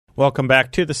Welcome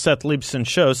back to the Seth Leibsohn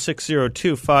Show,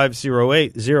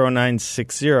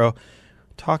 602-508-0960.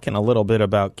 Talking a little bit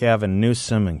about Gavin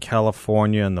Newsom in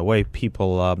California and the way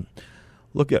people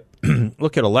look at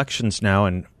elections now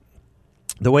and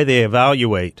the way they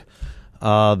evaluate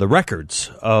the records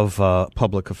of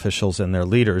public officials and their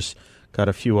leaders. Got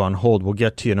a few on hold. We'll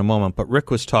get to you in a moment. But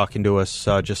Rick was talking to us,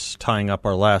 just tying up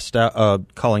our last,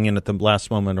 calling in at the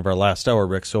last moment of our last hour,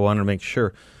 Rick. So I wanted to make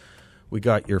sure we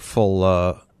got your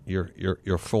full,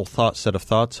 your full set of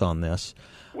thoughts on this.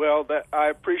 Well, I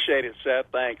appreciate it, Seth.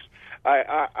 Thanks.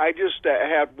 I just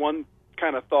had one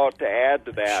kind of thought to add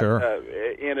to that. Sure.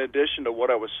 In addition to what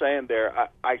I was saying there,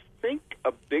 I think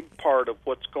a big part of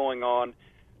what's going on,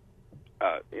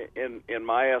 in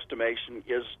my estimation,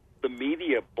 is the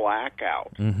media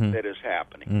blackout that is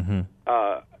happening.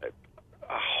 A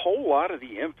whole lot of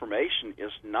the information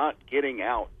is not getting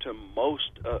out to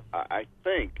most, I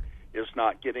think, is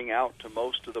not getting out to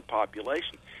most of the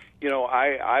population. You know,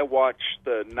 I watch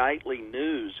the nightly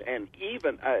news, and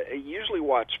even I usually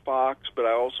watch Fox, but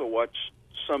I also watch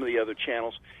some of the other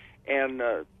channels, and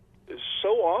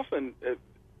so often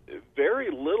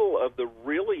very little of the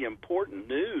really important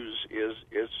news is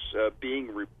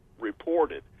being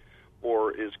reported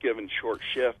or is given short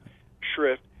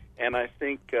shrift, and I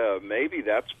think maybe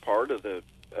that's part of the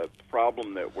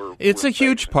problem that we're It's we're a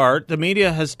huge facing. part. The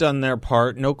media has done their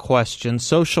part, no question.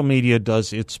 Social media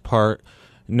does its part,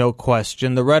 no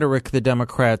question. The rhetoric the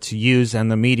Democrats use and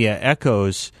the media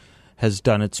echoes has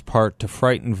done its part to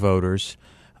frighten voters.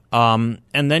 And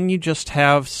then you just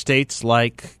have states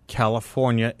like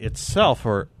California itself,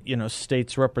 or, you know,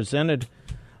 states represented.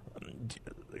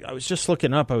 I was just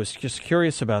looking up. I was just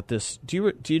curious about this.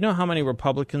 Do you know how many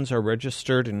Republicans are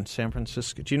registered in San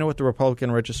Francisco? Do you know what the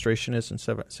Republican registration is in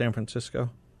San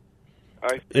Francisco?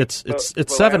 It's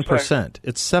 7%.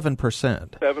 It's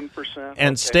 7%. 7%.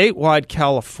 And statewide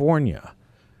California,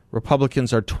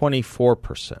 Republicans are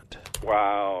 24%.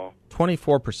 Wow.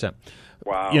 24%.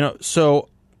 Wow. You know, so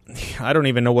I don't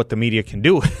even know what the media can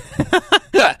do.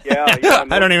 Yeah,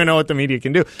 I don't even know what the media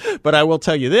can do. But I will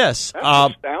tell you this.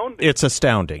 That's astounding. It's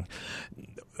astounding.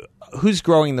 Who's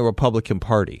growing the Republican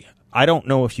Party? I don't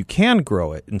know if you can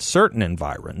grow it in certain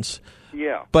environs.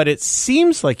 Yeah. But it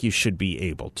seems like you should be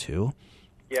able to.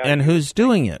 Yeah. And who's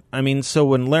doing it? I mean, so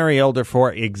when Larry Elder,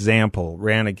 for example,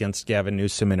 ran against Gavin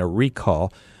Newsom in a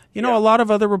recall, you know, a lot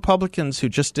of other Republicans who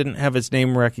just didn't have his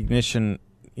name recognition,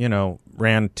 you know,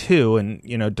 ran too and,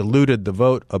 you know, diluted the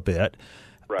vote a bit.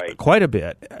 Right. Quite a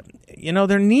bit. You know,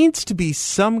 there needs to be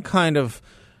some kind of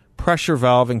pressure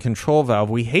valve and control valve.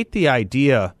 We hate the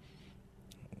idea,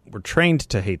 we're trained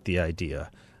to hate the idea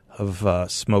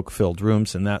of smoke-filled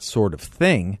rooms and that sort of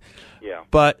thing. Yeah.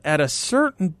 But at a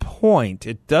certain point,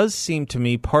 it does seem to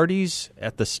me parties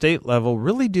at the state level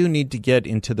really do need to get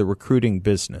into the recruiting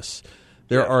business.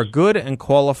 There are good and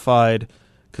qualified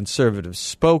conservative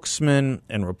spokesmen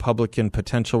and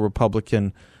potential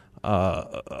Republican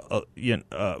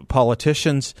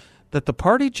politicians that the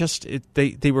party just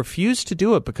they refuse to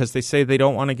do it because they say they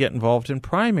don't want to get involved in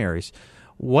primaries.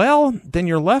 Well, then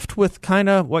you're left with kind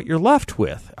of what you're left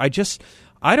with. I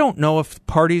don't know if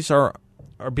parties are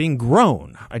being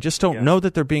grown. I just don't know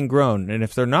that they're being grown. And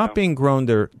if they're not being grown,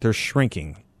 they're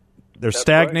shrinking. They're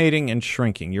stagnating and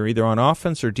shrinking. You're either on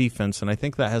offense or defense, and I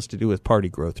think that has to do with party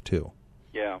growth too.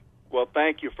 Yeah. Well,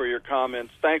 thank you for your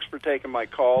comments. Thanks for taking my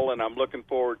call, and I'm looking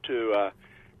forward to a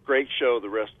great show the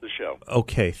rest of the show.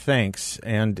 Okay, thanks.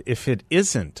 And if it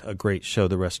isn't a great show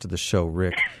the rest of the show,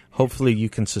 Rick, hopefully you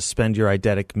can suspend your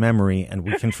eidetic memory and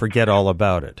we can forget all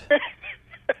about it.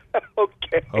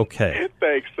 Okay.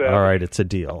 Thanks, Seth. All right, it's a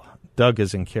deal. Doug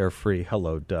is in Carefree.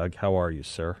 Hello, Doug. How are you,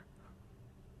 sir?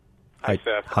 Hi,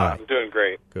 Seth. Hi. I'm doing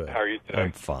great. Good. How are you today?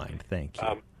 I'm fine, thank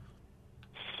you.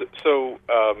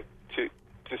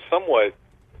 To somewhat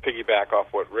piggyback off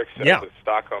what Rick said with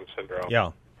Stockholm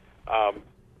Syndrome,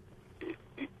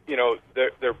 you know,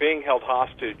 they're being held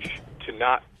hostage to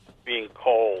not being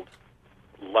called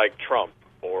like Trump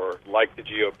or like the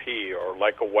GOP or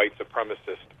like a white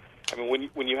supremacist. I mean,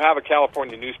 when you have a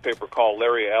California newspaper call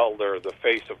Larry Elder the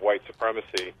face of white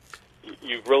supremacy,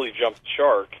 you've really jumped the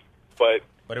shark. But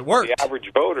it worked. The average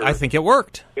voter, I think it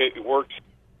worked. It works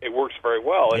very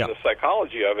well. And the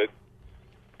psychology of it,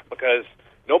 because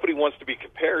nobody wants to be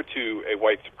compared to a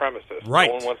white supremacist. Right.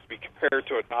 No one wants to be compared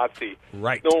to a Nazi.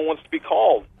 Right. No one wants to be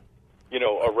called, you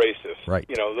know, a racist. Right.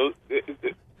 You know,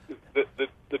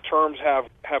 the terms have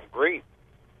great.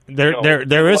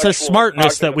 There is a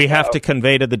smartness that we have to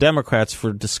convey to the Democrats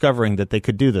for discovering that they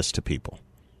could do this to people.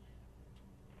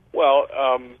 Well,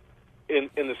 in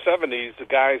the 70s, the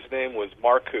guy's name was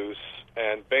Marcuse,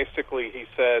 and basically he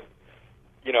said,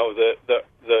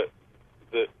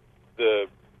 the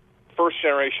first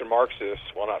generation Marxists,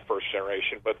 well, not first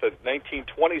generation, but the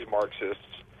 1920s Marxists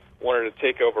wanted to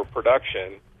take over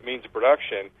production, means of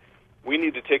production. We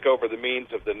need to take over the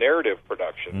means of the narrative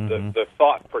production, the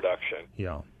thought production.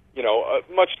 Yeah.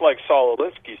 Much like Saul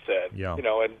Alinsky said. Yeah.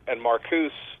 And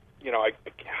Marcuse, I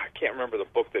can't remember the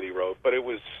book that he wrote, but it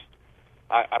was,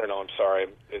 I don't know, I'm sorry.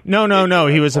 No.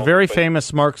 He was a very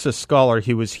famous Marxist scholar.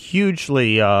 He was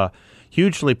hugely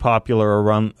popular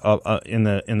around in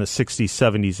the 60s,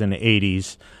 70s, and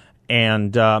 80s.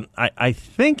 And I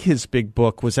think his big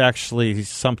book was actually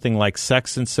something like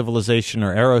Sex and Civilization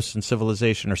or Eros and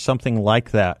Civilization or something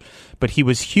like that. But he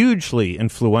was hugely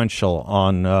influential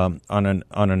on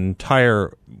an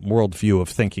entire worldview of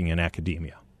thinking in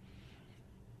academia.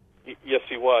 Yes,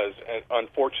 he was, and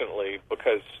unfortunately,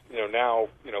 because now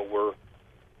we're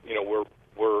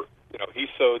he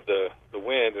sowed the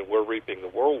wind and we're reaping the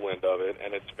whirlwind of it,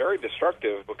 and it's very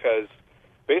destructive because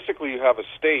basically you have a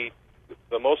state,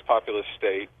 the most populous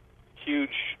state,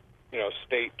 huge,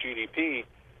 state GDP,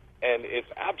 and it's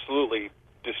absolutely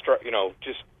just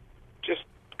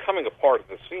coming apart at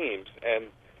the seams,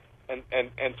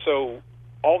 and so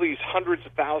all these hundreds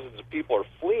of thousands of people are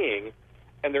fleeing,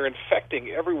 and they're infecting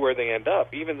everywhere they end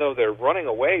up, even though they're running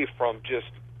away from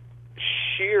just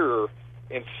sheer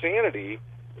insanity.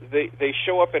 They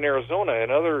show up in Arizona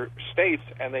and other states,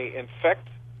 and they infect.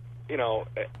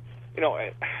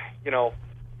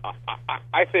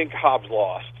 I think Hobbs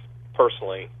lost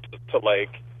personally to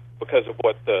Lake because of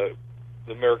what the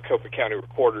Maricopa County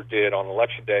Recorder did on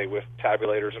Election Day with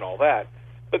tabulators and all that.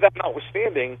 But that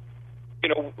notwithstanding,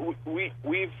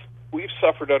 we've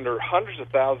suffered under hundreds of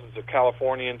thousands of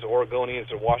Californians, Oregonians,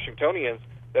 and Washingtonians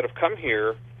that have come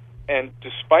here, and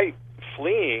despite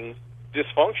fleeing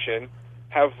dysfunction,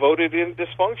 have voted in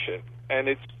dysfunction, and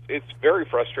it's very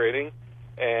frustrating,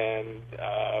 and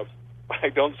I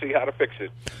don't see how to fix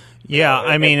it. Yeah,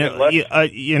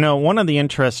 one of the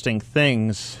interesting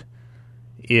things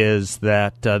is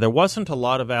that there wasn't a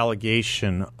lot of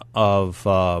allegation of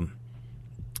a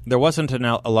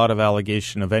lot of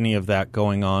allegation of any of that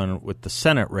going on with the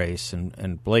Senate race,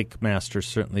 and Blake Masters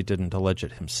certainly didn't allege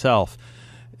it himself.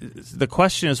 The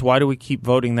question is, why do we keep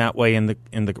voting that way in the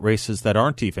races that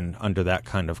aren't even under that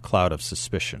kind of cloud of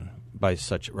suspicion by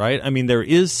such, right? I mean, there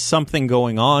is something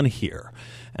going on here,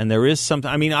 and there is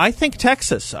something. I mean, I think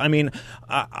Texas. I mean,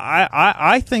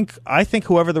 I think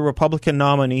whoever the Republican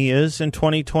nominee is in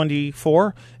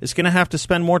 2024 is going to have to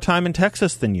spend more time in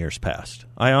Texas than years past.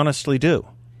 I honestly do.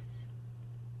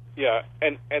 Yeah,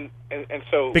 and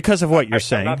so because of what you're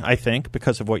saying, I think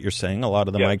because of what you're saying, a lot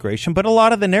of the migration, but a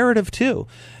lot of the narrative too,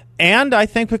 and I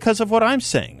think because of what I'm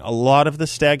saying, a lot of the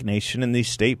stagnation in these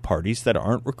state parties that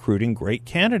aren't recruiting great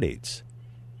candidates.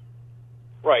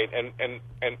 Right, and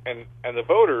the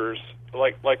voters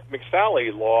like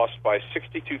McSally lost by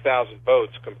 62,000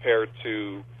 votes compared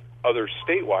to other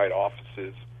statewide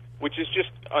offices, which is just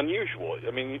unusual.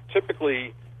 I mean,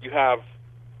 typically you have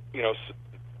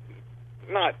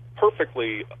not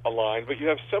perfectly aligned, but you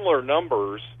have similar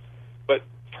numbers. But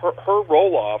her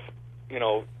roll off,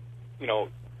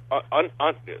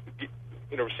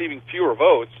 receiving fewer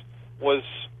votes was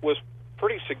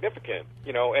pretty significant.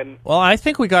 And well, I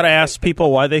think we got to ask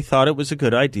people why they thought it was a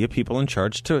good idea. People in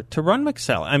charge to run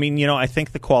McSally. I mean, I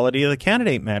think the quality of the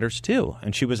candidate matters too,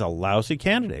 and she was a lousy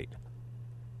candidate.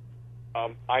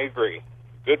 I agree.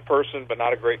 Good person, but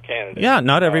not a great candidate. Yeah,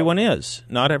 not everyone is.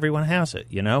 Not everyone has it.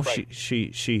 Right.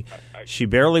 She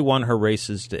barely won her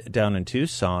races down in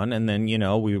Tucson, and then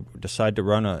we decide to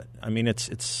run a. I mean,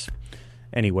 it's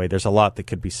anyway. There's a lot that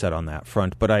could be said on that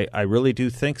front, but I really do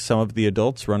think some of the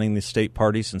adults running the state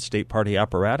parties and state party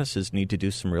apparatuses need to do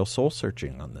some real soul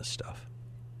searching on this stuff.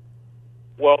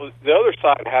 Well, the other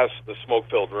side has the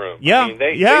smoke-filled room. Yeah, I mean,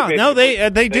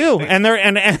 they do, and they're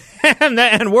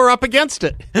and we're up against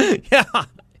it. Yeah.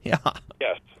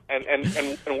 Yes,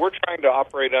 and we're trying to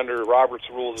operate under Robert's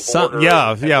Rules of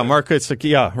Order. Markets.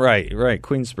 Yeah, right.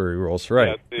 Queensberry rules,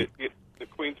 right? Yeah, the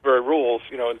Queensberry rules,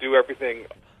 and do everything,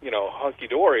 hunky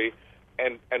dory,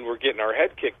 and we're getting our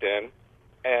head kicked in,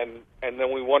 and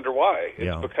then we wonder why.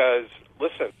 It's because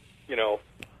listen,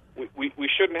 we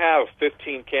shouldn't have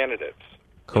 15 candidates.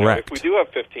 Correct. If we do have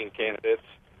 15 candidates,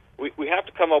 we have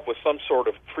to come up with some sort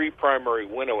of pre-primary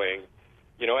winnowing,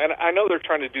 and I know they're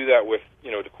trying to do that with,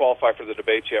 to qualify for the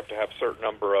debates, you have to have a certain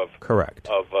number of... Correct.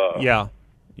 Of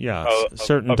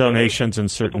certain donations and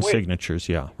certain signatures,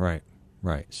 right.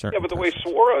 But the way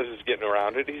Suarez is getting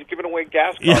around it, he's giving away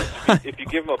gas cards. If you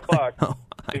give him $1,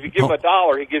 if you give him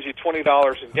 $1, he gives you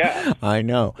 $20 in gas. I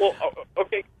know. Well,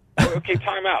 okay,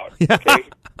 time out. Okay?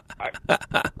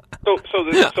 So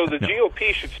the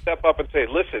GOP should step up and say,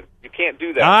 listen, you can't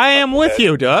do that. I am with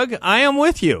you, Doug. I am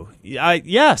with you.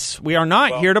 Yes, we are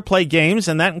not here to play games,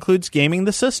 and that includes gaming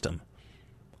the system.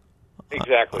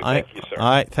 Exactly. Thank you,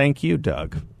 sir. Thank you,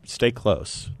 Doug. Stay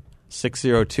close.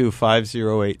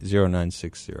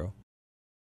 602-508-0960.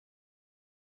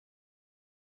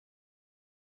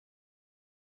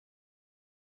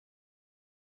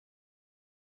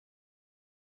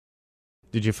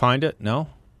 Did you find it? No?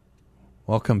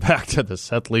 Welcome back to the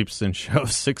Seth Leapston Show,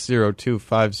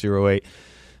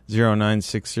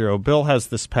 602-508-0960. Bill has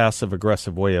this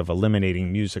passive-aggressive way of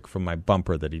eliminating music from my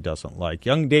bumper that he doesn't like.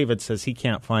 Young David says he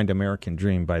can't find American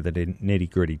Dream by the Nitty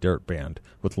Gritty Dirt Band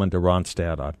with Linda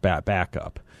Ronstadt on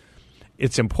backup.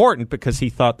 It's important because he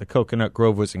thought the Coconut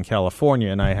Grove was in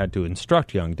California, and I had to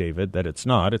instruct young David that it's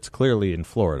not. It's clearly in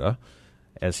Florida,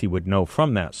 as he would know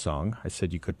from that song. I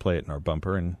said you could play it in our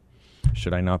bumper, and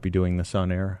should I not be doing this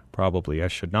on air? Probably I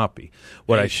should not be.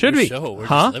 What I should be. We're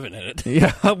just living in it.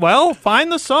 Yeah, well, find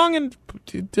the song and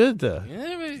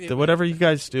whatever you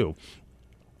guys do.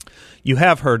 You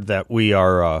have heard that we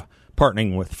are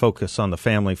partnering with Focus on the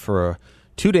Family for a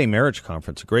 2-day marriage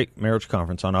conference, a great marriage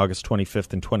conference on August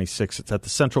 25th and 26th. It's at the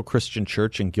Central Christian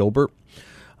Church in Gilbert.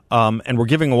 And we're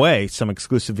giving away some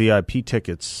exclusive VIP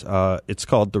tickets. It's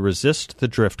called the Resist the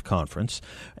Drift Conference,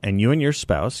 and you and your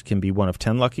spouse can be one of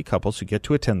 10 lucky couples who get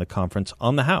to attend the conference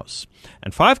on the house.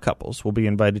 And 5 couples will be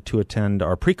invited to attend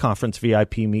our pre-conference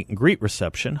VIP meet and greet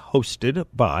reception hosted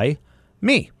by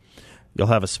me. You'll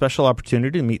have a special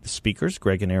opportunity to meet the speakers,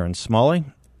 Greg and Aaron Smalley,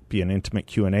 be an intimate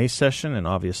Q&A session, and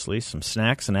obviously some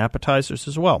snacks and appetizers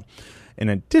as well. In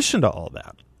addition to all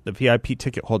that, the VIP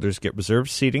ticket holders get reserved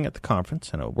seating at the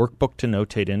conference and a workbook to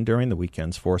notate in during the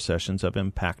weekend's 4 sessions of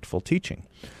impactful teaching.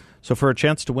 So for a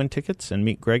chance to win tickets and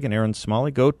meet Greg and Aaron Smalley,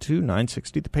 go to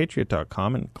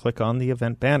 960thepatriot.com and click on the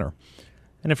event banner.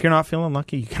 And if you're not feeling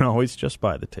lucky, you can always just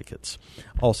buy the tickets.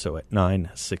 Also at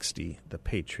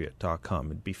 960thepatriot.com.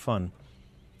 It'd be fun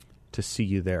to see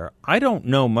you there. I don't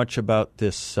know much about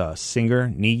this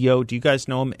singer, Ne-Yo. Do you guys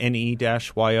know him,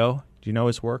 N-E-Y-O? Do you know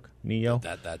his work, Ne-Yo?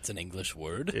 That's an English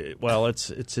word. Well, it's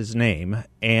his name,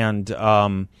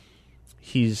 and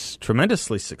he's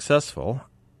tremendously successful,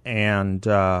 and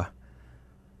kind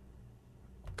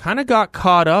of got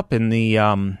caught up in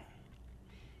the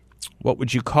what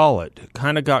would you call it?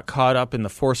 Kind of got caught up in the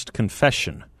forced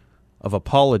confession of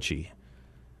apology.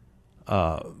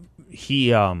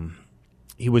 He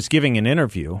was giving an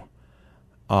interview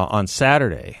on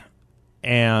Saturday,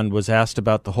 and was asked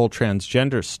about the whole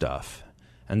transgender stuff.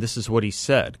 And this is what he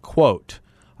said, quote,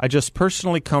 "I just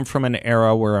personally come from an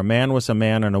era where a man was a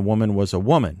man and a woman was a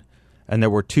woman, and there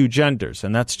were 2 genders,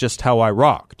 and that's just how I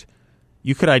rocked.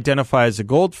 You could identify as a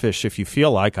goldfish if you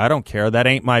feel like. I don't care. That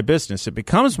ain't my business. It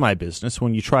becomes my business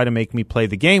when you try to make me play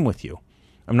the game with you.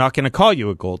 I'm not going to call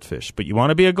you a goldfish, but you want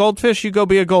to be a goldfish, you go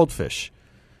be a goldfish.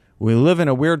 We live in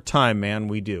a weird time, man,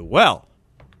 we do." Well,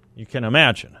 you can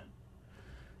imagine.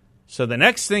 So the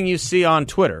next thing you see on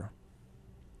Twitter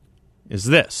is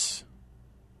this.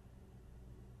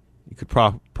 You could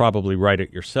probably write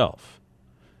it yourself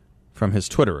from his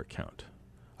Twitter account.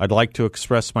 "I'd like to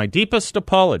express my deepest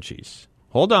apologies."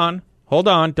 Hold on.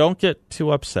 Don't get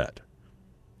too upset.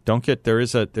 There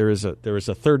is a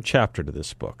 3rd chapter to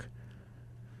this book.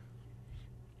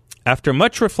 "After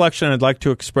much reflection, I'd like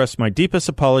to express my deepest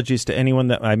apologies to anyone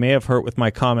that I may have hurt with my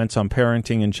comments on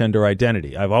parenting and gender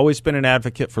identity. I've always been an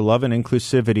advocate for love and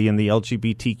inclusivity in the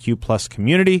LGBTQ+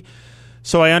 community,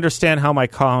 so I understand how my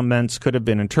comments could have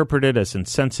been interpreted as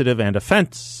insensitive and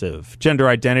offensive. Gender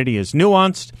identity is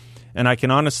nuanced, and I can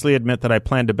honestly admit that I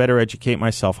plan to better educate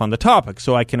myself on the topic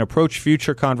so I can approach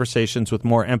future conversations with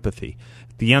more empathy.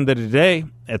 At the end of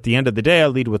the day, I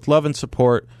lead with love and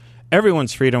support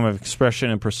everyone's freedom of expression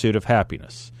in pursuit of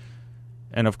happiness."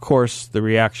 And, of course, the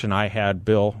reaction I had,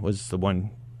 Bill, was the one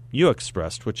you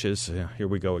expressed, which is, here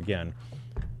we go again,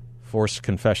 forced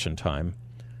confession time.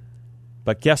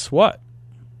 But guess what?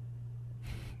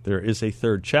 There is a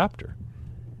 3rd chapter.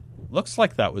 Looks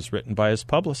like that was written by his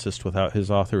publicist without his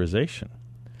authorization.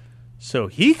 So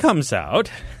he comes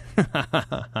out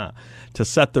to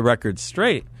set the record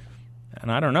straight.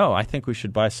 And I don't know, I think we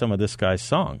should buy some of this guy's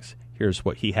songs. Here's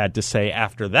what he had to say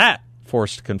after that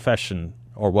forced confession,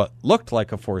 or what looked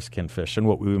like a forced confession,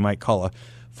 what we might call a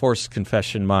forced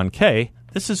confession manqué.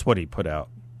 This is what he put out.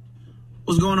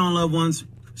 What's going on, loved ones?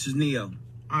 This is Ne-Yo.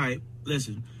 All right,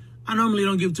 listen. I normally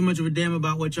don't give too much of a damn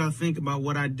about what y'all think about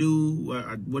what I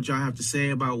do, what y'all have to say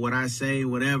about what I say,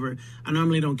 whatever. I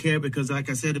normally don't care because, like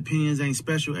I said, opinions ain't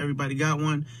special. Everybody got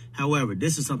one. However,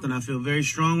 this is something I feel very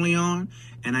strongly on,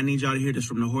 and I need y'all to hear this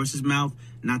from the horse's mouth,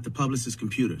 not the publicist's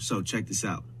computer. So check this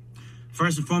out.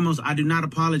 First and foremost, I do not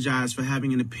apologize for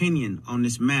having an opinion on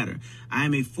this matter. I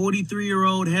am a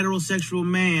 43-year-old heterosexual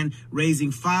man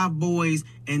raising 5 boys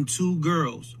and 2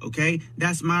 girls, okay?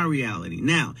 That's my reality.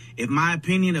 Now, if my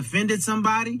opinion offended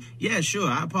somebody, yeah, sure,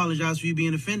 I apologize for you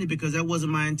being offended because that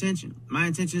wasn't my intention. My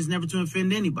intention is never to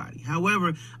offend anybody.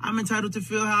 However, I'm entitled to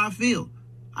feel how I feel.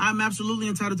 I'm absolutely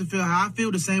entitled to feel how I feel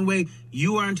the same way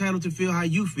you are entitled to feel how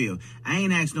you feel. I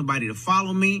ain't asked nobody to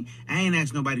follow me. I ain't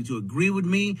asked nobody to agree with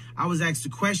me. I was asked a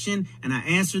question, and I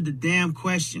answered the damn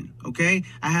question, okay?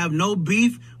 I have no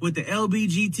beef with the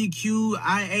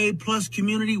LGBTQIA plus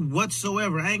community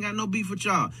whatsoever. I ain't got no beef with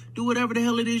y'all. Do whatever the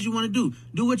hell it is you want to do.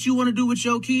 Do what you want to do with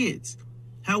your kids.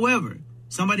 However,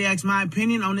 somebody asked my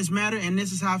opinion on this matter, and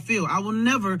this is how I feel. I will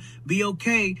never be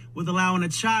okay with allowing a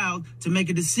child to make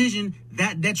a decision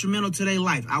that detrimental to their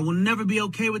life. I will never be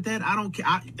okay with that. I don't care.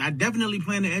 I definitely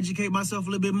plan to educate myself a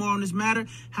little bit more on this matter.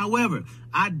 However,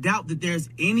 I doubt that there's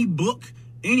any book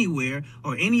anywhere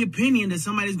or any opinion that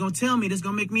somebody's going to tell me that's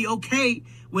going to make me okay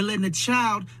with letting a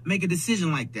child make a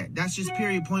decision like that. That's just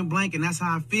period, point blank, and that's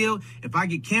how I feel. If I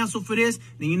get canceled for this,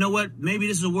 then you know what? Maybe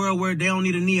this is a world where they don't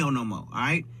need a Neo no more, all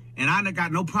right? And I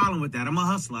got no problem with that. I'm a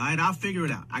hustler, all right? I'll figure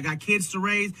it out. I got kids to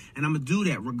raise, and I'm going to do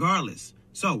that regardless.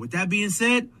 So, with that being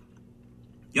said,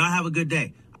 y'all have a good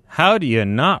day. How do you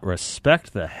not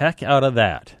respect the heck out of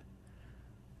that?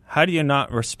 How do you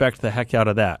not respect the heck out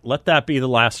of that? Let that be the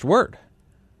last word.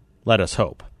 Let us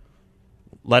hope.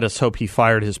 Let us hope he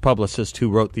fired his publicist who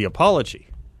wrote the apology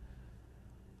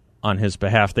on his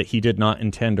behalf that he did not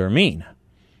intend or mean.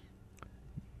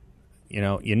 You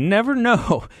know, you never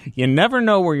know. You never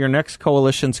know where your next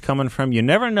coalition's coming from. You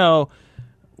never know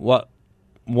what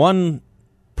one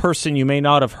person you may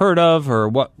not have heard of or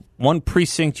what one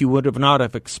precinct you would have not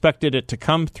have expected it to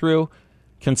come through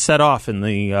can set off in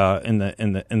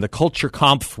the culture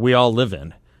kampf we all live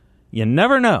in. You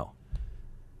never know.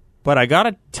 But I got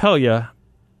to tell you,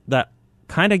 that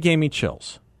kind of gave me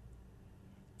chills.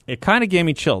 It kind of gave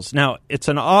me chills. Now, it's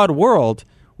an odd world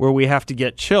where we have to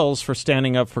get chills for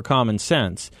standing up for common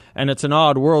sense, and it's an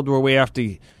odd world where we have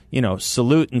to, you know,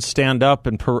 salute and stand up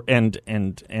and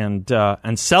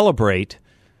celebrate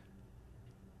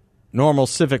normal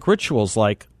civic rituals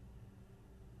like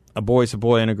a boy's a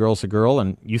boy and a girl's a girl,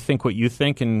 and you think what you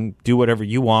think and do whatever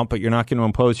you want, but you're not going to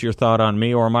impose your thought on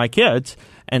me or my kids.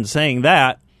 And saying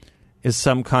that is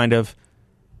some kind of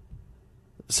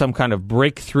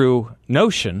breakthrough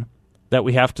notion that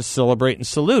we have to celebrate and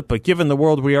salute. But given the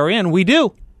world we are in, we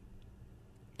do.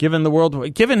 Given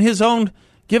his own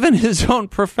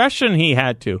profession, he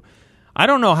had to. I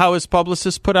don't know how his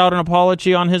publicist put out an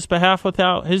apology on his behalf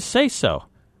without his say-so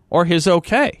or his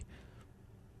okay.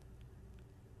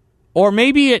 Or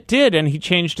maybe it did and he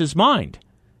changed his mind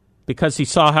because he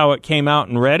saw how it came out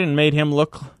and read and made him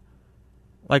look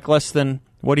like less than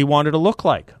what he wanted to look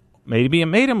like. Maybe it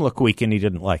made him look weak and he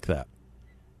didn't like that.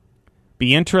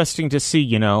 Be interesting to see,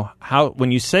 you know, how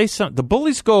when you say something, the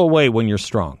bullies go away when you're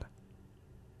strong.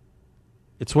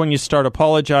 It's when you start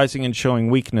apologizing and showing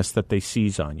weakness that they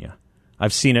seize on you.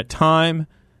 I've seen it time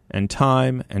and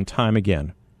time and time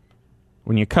again.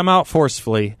 When you come out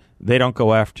forcefully, they don't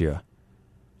go after you.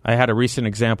 I had a recent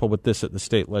example with this at the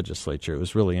state legislature. It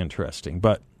was really interesting.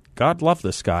 But God love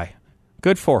this guy.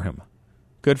 Good for him.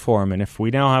 Good for him. And if we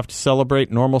now have to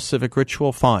celebrate normal civic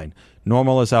ritual, fine.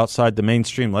 Normal is outside the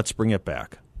mainstream. Let's bring it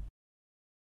back.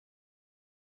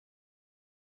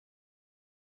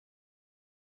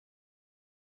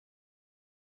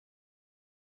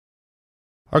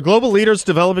 Are global leaders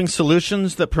developing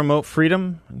solutions that promote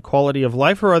freedom and quality of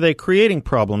life, or are they creating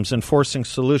problems and forcing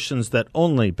solutions that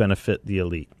only benefit the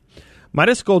elite?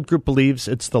 Midas Gold Group believes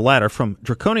it's the latter. From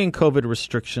draconian COVID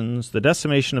restrictions, the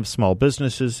decimation of small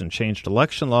businesses, and changed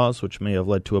election laws, which may have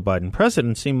led to a Biden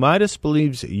presidency, Midas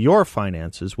believes your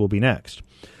finances will be next.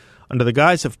 Under the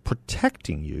guise of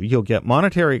protecting you, you'll get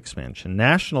monetary expansion,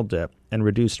 national debt, and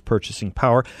reduced purchasing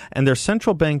power, and their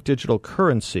central bank digital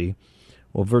currency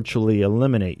will virtually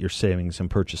eliminate your savings and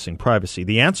purchasing privacy.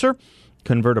 The answer?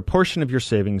 Convert a portion of your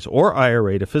savings or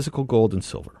IRA to physical gold and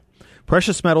silver.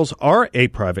 Precious metals are a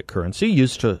private currency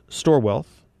used to store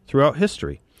wealth throughout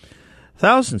history.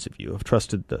 Thousands of you have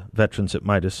trusted the veterans at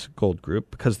Midas Gold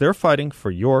Group because they're fighting for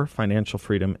your financial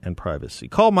freedom and privacy.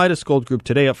 Call Midas Gold Group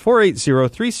today at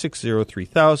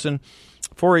 480-360-3000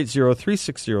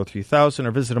 480-360-3000,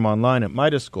 or visit them online at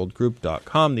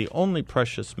MidasGoldGroup.com, the only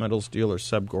precious metals dealer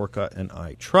Seb Gorka and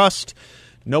I trust.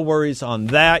 No worries on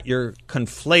that. You're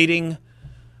conflating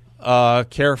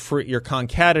Carefree. You're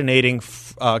concatenating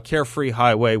Carefree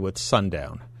Highway with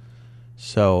Sundown.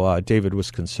 So David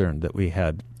was concerned that we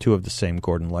had two of the same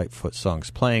Gordon Lightfoot songs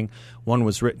playing. One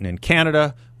was written in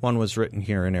Canada, one was written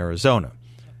here in Arizona.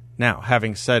 Now,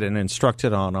 having said and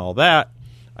instructed on all that,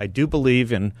 I do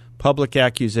believe in public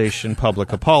accusation,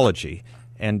 public apology.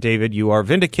 And David, you are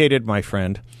vindicated, my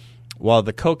friend. While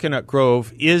the Coconut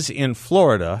Grove is in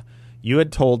Florida, you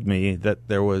had told me that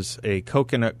there was a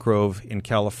coconut grove in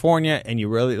California, and you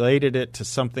related it to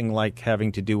something like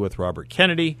having to do with Robert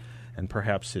Kennedy and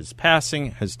perhaps his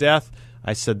passing, his death.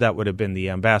 I said that would have been the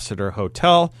Ambassador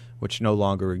Hotel, which no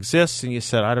longer exists. And you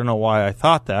said, I don't know why I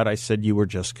thought that. I said you were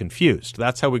just confused.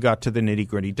 That's how we got to the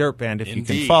nitty-gritty dirt band, if you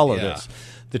can follow this.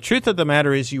 The truth of the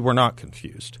matter is you were not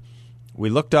confused. We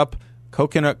looked up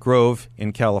Coconut Grove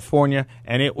in California,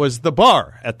 and it was the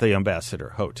bar at the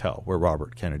Ambassador Hotel where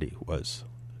Robert Kennedy was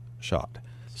shot.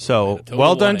 So,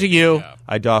 well done to you. Yeah.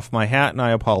 I doff my hat and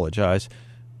I apologize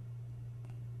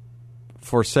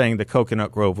for saying the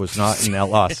Coconut Grove was not in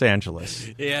Los Angeles.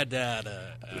 Yeah,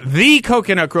 the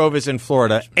Coconut Grove is in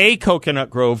Florida. A Coconut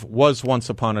Grove was once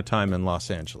upon a time in Los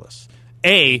Angeles.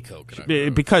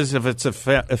 Because of its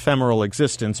ephemeral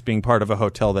existence being part of a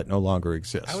hotel that no longer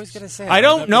exists. I was going to say, I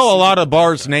don't know a lot of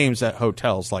bars' names at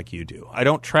hotels like you do. I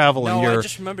don't travel in your I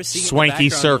just remember seeing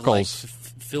swanky circles.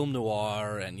 Film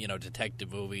noir and,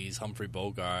 detective movies, Humphrey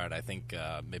Bogart. I think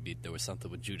maybe there was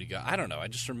something with Judy Garland. I don't know. I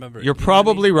just remember. You're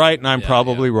probably right, and I'm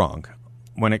probably wrong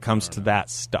when it comes to that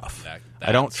stuff.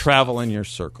 I don't travel in your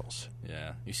circles.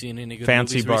 Yeah. You seen any good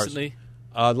fancy movies bars recently?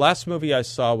 Last movie I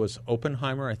saw was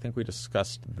Oppenheimer. I think we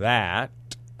discussed that.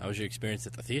 How was your experience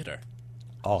at the theater?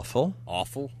 Awful.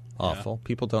 Awful? Awful. Yeah.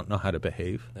 People don't know how to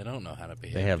behave. They don't know how to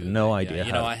behave. They have no idea.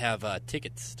 Yeah. I have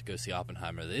tickets to go see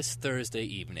Oppenheimer this Thursday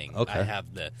evening. Okay. I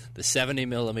have the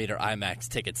 70mm IMAX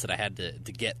tickets that I had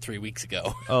to get 3 weeks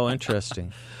ago. Oh,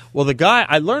 interesting. Well,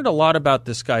 I learned a lot about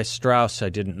this guy Strauss I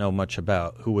didn't know much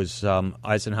about, who was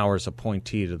Eisenhower's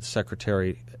appointee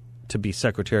to be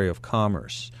Secretary of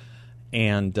Commerce.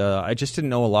 And I just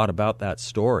didn't know a lot about that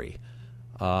story.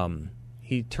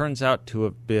 He turns out to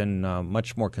have been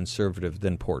much more conservative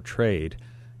than portrayed,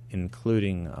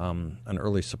 including an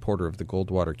early supporter of the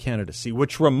Goldwater candidacy,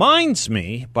 which reminds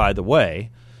me, by the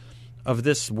way, of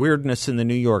this weirdness in the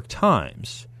New York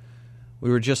Times. We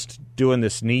were just doing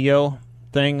this NEO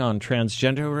thing on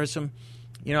transgenderism.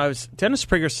 Dennis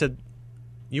Prager said,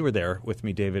 you were there with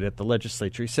me, David, at the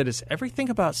legislature. He said, is everything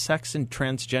about sex and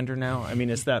transgender now? I mean,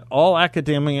 is that all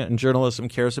academia and journalism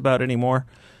cares about anymore?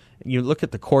 You look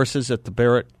at the courses at the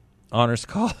Barrett Honors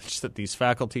College that these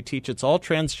faculty teach. It's all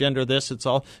transgender this. It's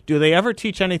all. Do they ever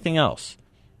teach anything else?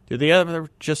 Do they ever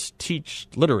just teach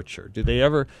literature? Do they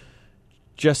ever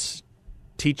just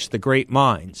teach the great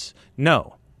minds?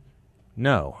 No.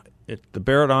 At the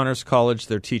Barrett Honors College,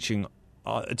 they're teaching.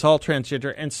 It's all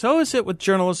transgender, and so is it with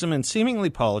journalism and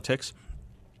seemingly politics.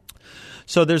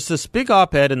 So there's this big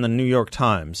op-ed in the New York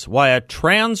Times, why a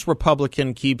trans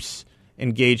Republican keeps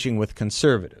engaging with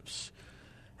conservatives.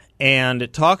 And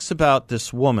it talks about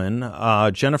this woman,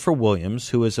 Jennifer Williams,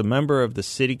 who is a member of the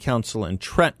city council in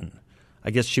Trenton.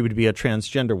 I guess she would be a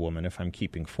transgender woman if I'm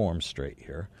keeping form straight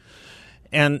here.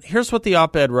 And here's what the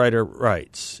op-ed writer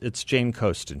writes. It's Jane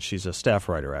Coaston. She's a staff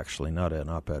writer, actually, not an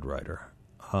op-ed writer.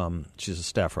 She's a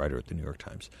staff writer at the New York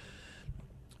Times.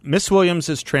 Miss Williams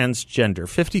is transgender,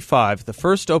 55, the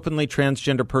first openly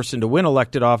transgender person to win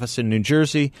elected office in New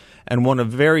Jersey, and one of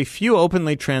very few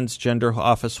openly transgender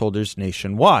office holders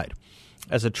nationwide.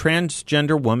 As a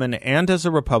transgender woman and as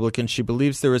a Republican, she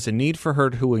believes there is a need for her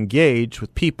to engage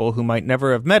with people who might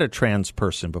never have met a trans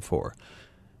person before.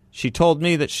 She told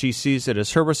me that she sees it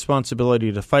as her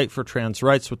responsibility to fight for trans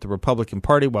rights with the Republican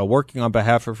Party while working on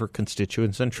behalf of her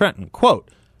constituents in Trenton. Quote,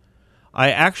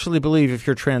 I actually believe if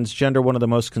you're transgender, one of the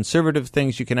most conservative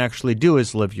things you can actually do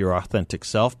is live your authentic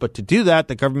self. But to do that,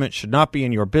 the government should not be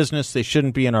in your business. They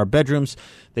shouldn't be in our bedrooms.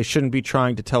 They shouldn't be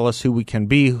trying to tell us who we can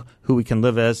be, who we can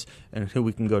live as, and who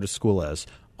we can go to school as,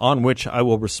 on which I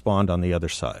will respond on the other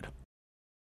side.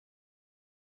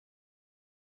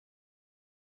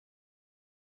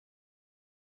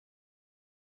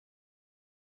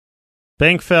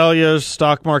 Bank failures,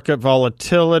 stock market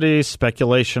volatility,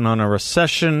 speculation on a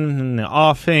recession, the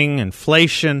offing,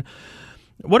 inflation.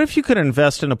 What if you could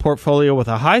invest in a portfolio with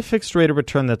a high fixed rate of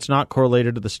return that's not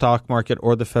correlated to the stock market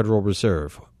or the Federal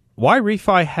Reserve?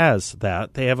 YRefy has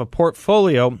that. They have a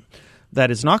portfolio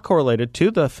that is not correlated to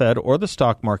the Fed or the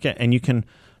stock market, and you can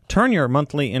Turn your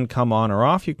monthly income on or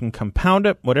off. You can compound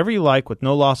it, whatever you like, with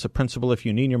no loss of principal if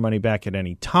you need your money back at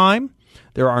any time.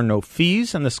 There are no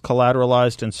fees in this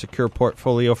collateralized and secure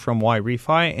portfolio from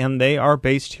YRefi, and they are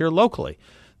based here locally.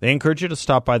 They encourage you to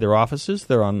stop by their offices.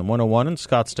 They're on 101 and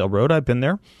Scottsdale Road. I've been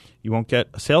there. You won't get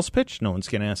a sales pitch. No one's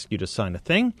going to ask you to sign a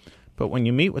thing. But when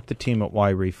you meet with the team at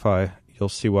YRefi, you'll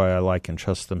see why I like and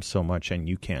trust them so much, and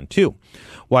you can too.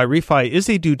 YRefi is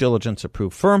a due diligence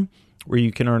approved firm where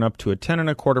you can earn up to a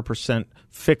 10.25%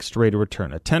 fixed rate of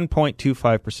return, a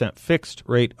 10.25% fixed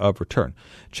rate of return.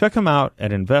 Check them out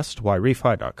at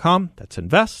investYRefi.com. That's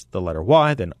invest, the letter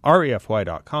Y, then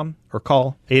REFY.com, or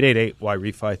call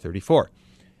 888-YRefi34.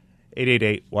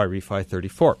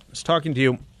 888-YRefi34. I was talking to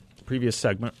you in the previous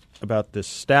segment about this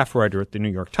staff writer at the New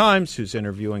York Times who's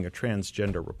interviewing a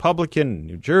transgender Republican in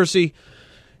New Jersey.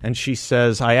 And she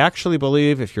says, I actually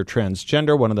believe if you're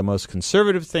transgender, one of the most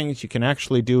conservative things you can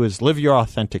actually do is live your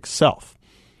authentic self.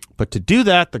 But to do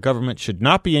that, the government should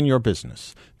not be in your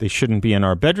business. They shouldn't be in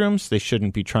our bedrooms. They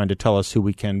shouldn't be trying to tell us who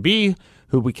we can be,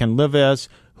 who we can live as,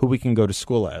 who we can go to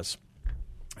school as.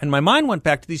 And my mind went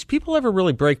back to, these people ever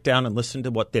really break down and listen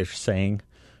to what they're saying?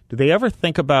 Do we ever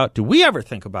think about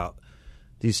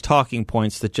these talking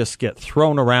points that just get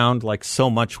thrown around like so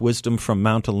much wisdom from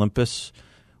Mount Olympus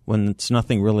when it's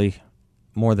nothing really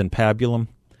more than pabulum?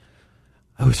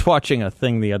 I was watching a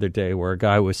thing the other day where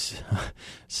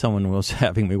someone was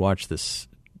having me watch this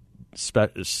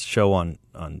show on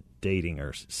dating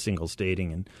or singles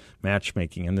dating and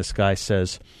matchmaking, and this guy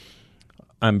says,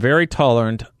 I'm very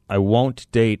tolerant. I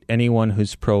won't date anyone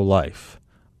who's pro-life.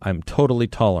 I'm totally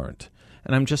tolerant.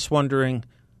 And I'm just wondering,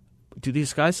 do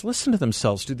these guys listen to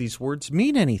themselves? Do these words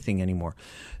mean anything anymore?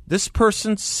 This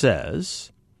person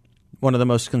says one of the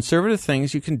most conservative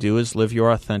things you can do is live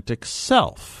your authentic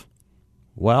self.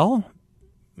 Well,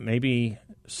 maybe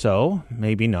so,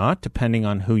 maybe not, depending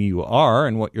on who you are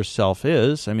and what your self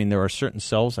is. I mean, there are certain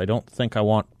selves I don't think I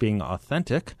want being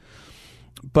authentic.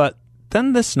 But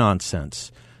then this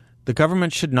nonsense. The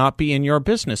government should not be in your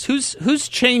business. Who's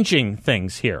changing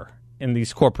things here in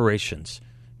these corporations?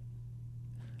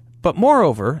 But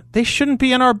moreover, they shouldn't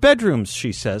be in our bedrooms,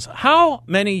 she says. How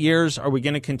many years are we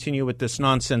going to continue with this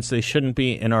nonsense? They shouldn't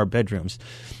be in our bedrooms.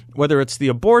 Whether it's the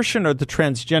abortion or the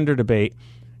transgender debate,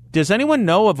 does anyone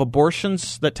know of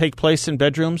abortions that take place in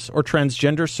bedrooms or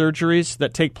transgender surgeries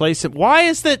that take place in... Why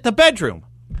is it the bedroom?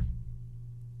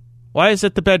 Why is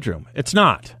it the bedroom? It's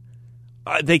not.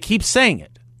 They keep saying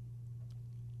it.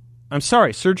 I'm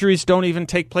sorry, surgeries don't even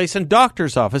take place in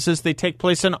doctors' offices. They take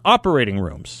place in operating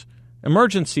rooms,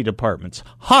 emergency departments,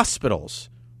 hospitals.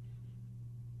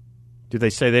 Do they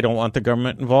say they don't want the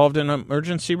government involved in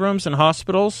emergency rooms and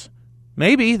hospitals?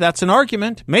 Maybe. That's an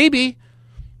argument. Maybe.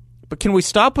 But can we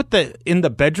stop with in the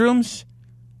bedrooms?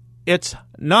 It's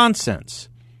nonsense.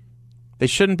 They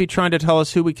shouldn't be trying to tell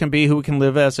us who we can be, who we can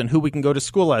live as, and who we can go to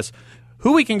school as.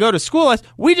 Who we can go to school as.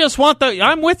 We just want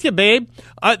I'm with you, babe.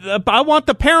 I want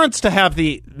the parents to have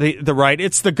the right.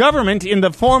 It's the government in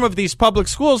the form of these public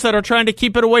schools that are trying to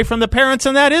keep it away from the parents,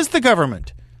 and that is the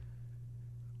government.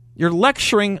 You're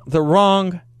lecturing the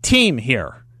wrong team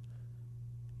here.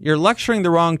 You're lecturing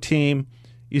the wrong team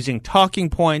using talking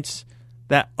points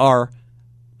that are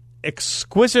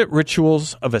exquisite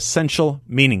rituals of essential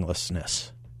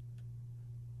meaninglessness.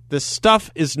 This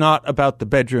stuff is not about the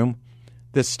bedroom.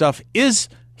 This stuff is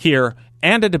here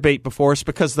and a debate before us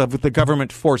because of the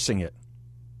government forcing it.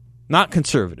 Not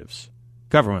conservatives.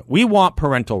 Government. We want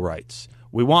parental rights.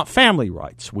 We want family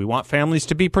rights. We want families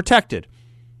to be protected.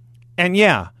 And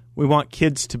yeah, we want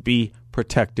kids to be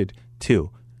protected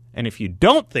too. And if you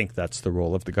don't think that's the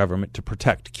role of the government to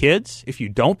protect kids,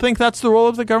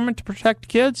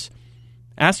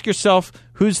 ask yourself,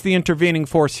 who's the intervening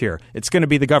force here? It's going to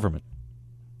be the government.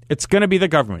 It's going to be the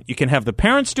government. You can have the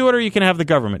parents do it or you can have the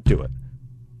government do it.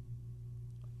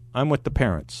 I'm with the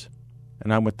parents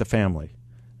and I'm with the family.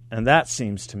 And that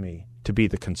seems to me to be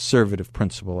the conservative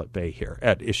principle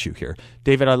at issue here.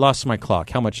 David, I lost my clock.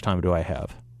 How much time do I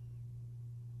have?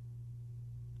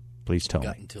 Please tell me.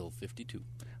 Got until 52.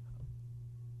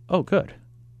 Oh, good.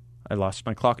 I lost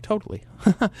my clock totally.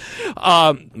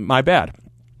 My bad.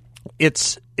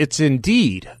 It's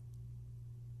indeed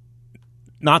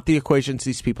not the equations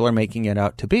these people are making it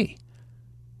out to be.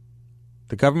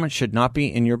 The government should not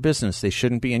be in your business. They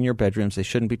shouldn't be in your bedrooms. They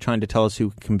shouldn't be trying to tell us who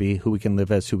we can be, who we can live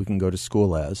as, who we can go to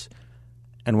school as.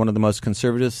 And one of the most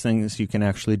conservative things you can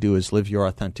actually do is live your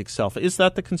authentic self. Is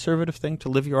that the conservative thing, to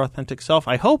live your authentic self?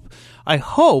 I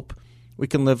hope we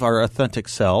can live our authentic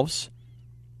selves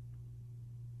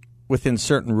within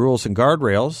certain rules and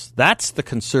guardrails. That's the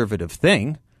conservative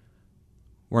thing.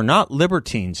 We're not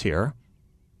libertines here.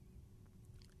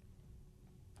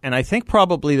 And I think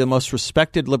probably the most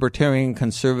respected libertarian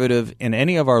conservative in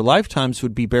any of our lifetimes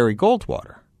would be Barry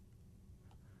Goldwater.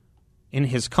 In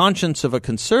his Conscience of a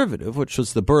Conservative, which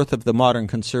was the birth of the modern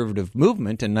conservative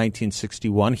movement in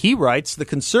 1961, he writes, "The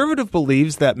conservative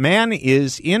believes that man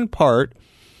is, in part,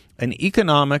 an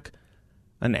economic,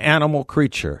 an animal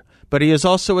creature, but he is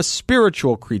also a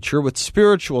spiritual creature with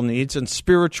spiritual needs and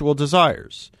spiritual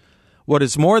desires. What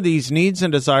is more, these needs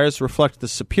and desires reflect the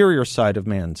superior side of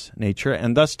man's nature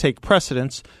and thus take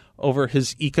precedence over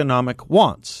his economic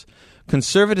wants.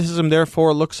 Conservatism,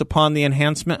 therefore, looks upon the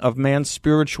enhancement of man's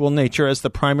spiritual nature as the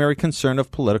primary concern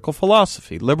of political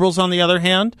philosophy. Liberals, on the other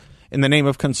hand, in the name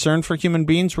of concern for human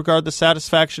beings, regard the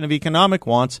satisfaction of economic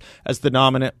wants as the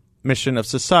dominant mission of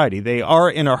society. They are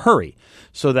in a hurry,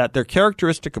 so that their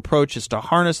characteristic approach is to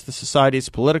harness the society's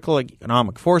political and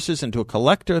economic forces into a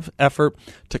collective effort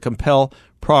to compel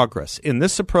progress. In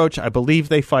this approach, I believe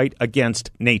they fight against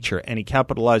nature." And he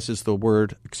capitalizes the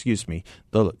word,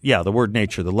 the word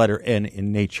nature, the letter N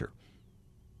in nature.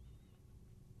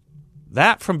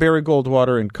 That from Barry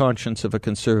Goldwater in Conscience of a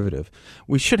Conservative.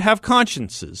 We should have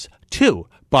consciences, too,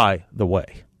 by the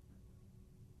way.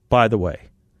 By the way.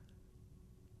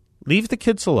 Leave the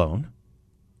kids alone.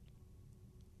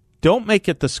 Don't make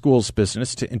it the school's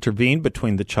business to intervene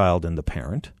between the child and the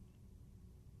parent,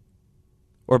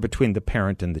 or between the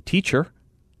parent and the teacher,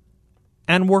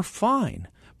 and we're fine.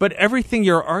 But everything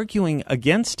you're arguing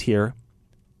against here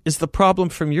is the problem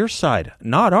from your side,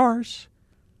 not ours.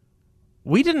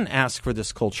 We didn't ask for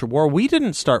this culture war. We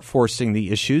didn't start forcing the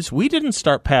issues. We didn't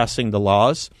start passing the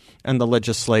laws and the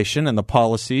legislation and the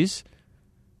policies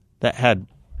that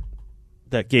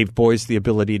gave boys the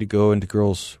ability to go into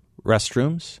girls'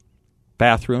 restrooms,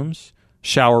 bathrooms,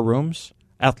 shower rooms,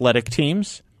 athletic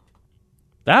teams.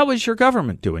 That was your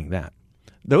government doing that.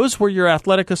 Those were your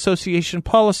athletic association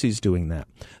policies doing that.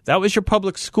 That was your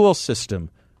public school system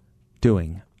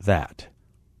doing that.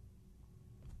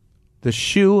 The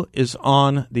shoe is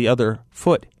on the other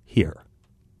foot here.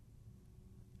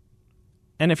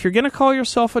 And if you're going to call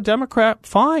yourself a Democrat,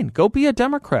 fine, go be a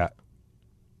Democrat.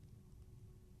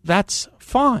 That's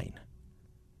fine.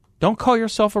 Don't call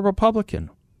yourself a Republican.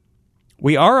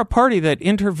 We are a party that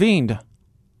intervened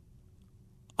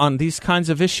on these kinds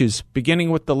of issues, beginning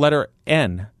with the letter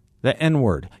N, the N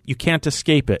word. You can't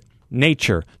escape it.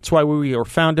 Nature. That's why we were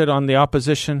founded on the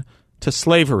opposition to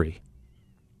slavery.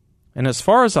 And as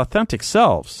far as authentic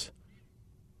selves,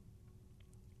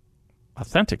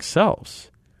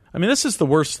 I mean, this is the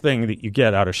worst thing that you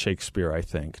get out of Shakespeare, I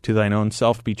think. To thine own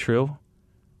self be true.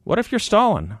 What if you're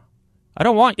Stalin?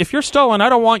 If you're Stalin, I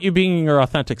don't want you being your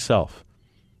authentic self.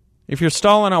 If you're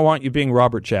Stalin, I want you being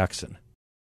Robert Jackson.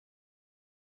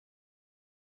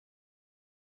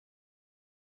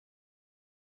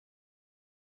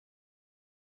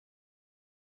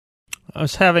 I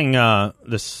was having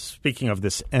speaking of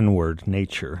this N-word,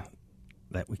 nature,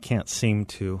 that we can't seem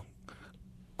to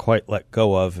quite let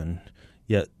go of and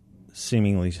yet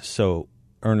seemingly so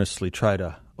earnestly try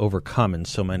to overcome in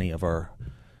so many of our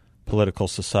political,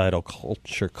 societal,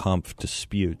 culture, conf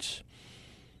disputes.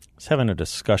 I was having a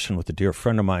discussion with a dear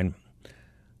friend of mine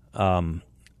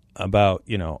about,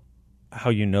 how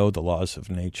you know the laws of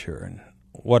nature and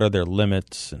what are their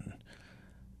limits and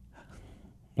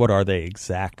what are they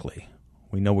exactly.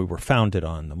 We know we were founded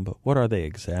on them, but what are they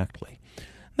exactly?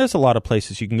 There's a lot of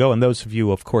places you can go, and those of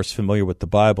you, of course, familiar with the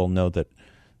Bible know that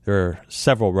there are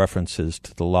several references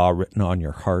to the law written on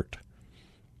your heart.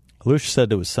 Alush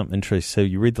said it was something interesting. So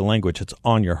you read the language, it's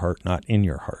on your heart, not in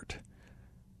your heart,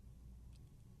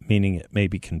 meaning it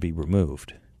maybe can be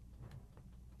removed.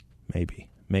 Maybe.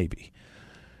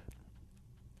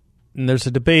 And there's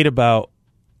a debate about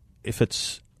if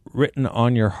it's written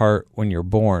on your heart when you're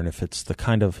born, if it's the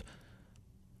kind of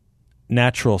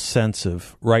natural sense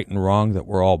of right and wrong that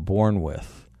we're all born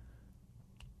with.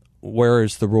 Where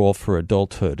is the role for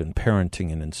adulthood and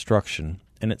parenting and instruction?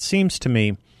 And it seems to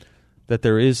me that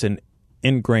there is an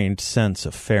ingrained sense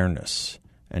of fairness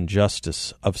and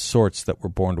justice of sorts that we're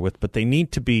born with, but they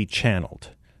need to be channeled.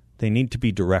 They need to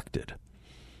be directed.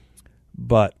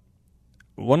 But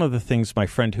one of the things my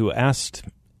friend who asked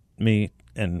me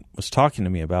and was talking to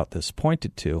me about this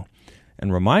pointed to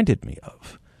and reminded me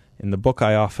of, in the book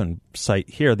I often cite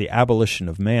here, The Abolition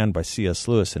of Man by C.S.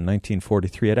 Lewis in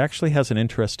 1943, it actually has an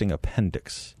interesting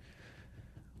appendix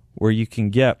where you can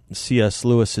get C.S.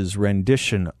 Lewis's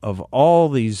rendition of all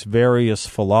these various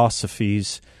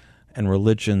philosophies and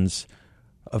religions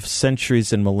of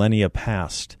centuries and millennia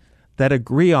past that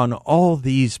agree on all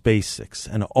these basics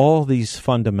and all these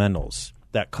fundamentals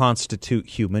that constitute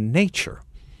human nature.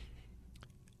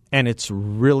 And it's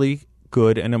really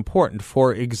good and important.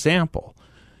 For example,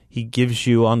 He gives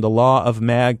you on the law of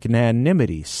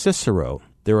magnanimity, Cicero.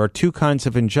 There are two kinds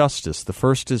of injustice. The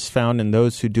first is found in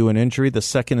those who do an injury, the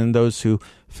second in those who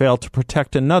fail to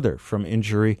protect another from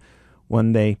injury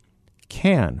when they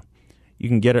can. You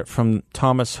can get it from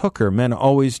Thomas Hooker. Men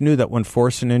always knew that when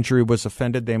force and injury was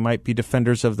offended, they might be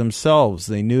defenders of themselves.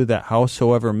 They knew that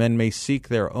howsoever men may seek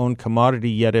their own commodity,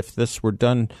 yet if this were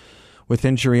done with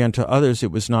injury unto others,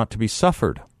 it was not to be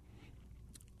suffered.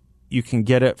 You can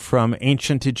get it from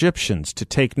ancient Egyptians. To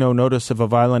take no notice of a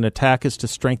violent attack is to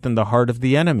strengthen the heart of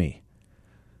the enemy.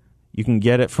 You can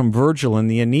get it from Virgil in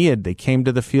the Aeneid. They came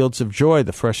to the fields of joy,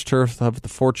 the fresh turf of the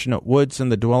fortunate woods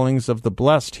and the dwellings of the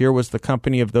blessed. Here was the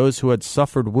company of those who had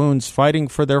suffered wounds fighting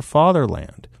for their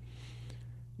fatherland.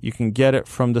 You can get it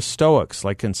from the Stoics,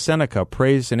 like in Seneca,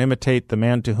 praise and imitate the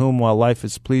man to whom, while life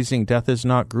is pleasing, death is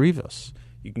not grievous.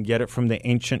 You can get it from the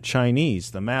ancient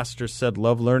Chinese. The master said,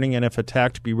 love learning, and if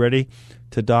attacked, be ready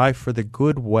to die for the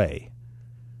good way.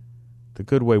 The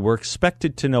good way. We're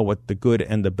expected to know what the good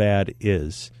and the bad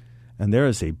is. And there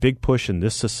is a big push in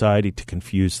this society to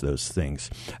confuse those things.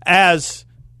 As,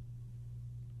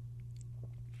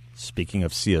 speaking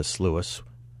of C.S. Lewis,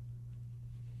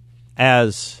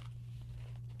 as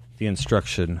the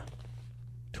instruction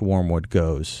to Wormwood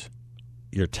goes,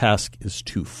 your task is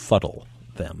to fuddle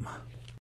them.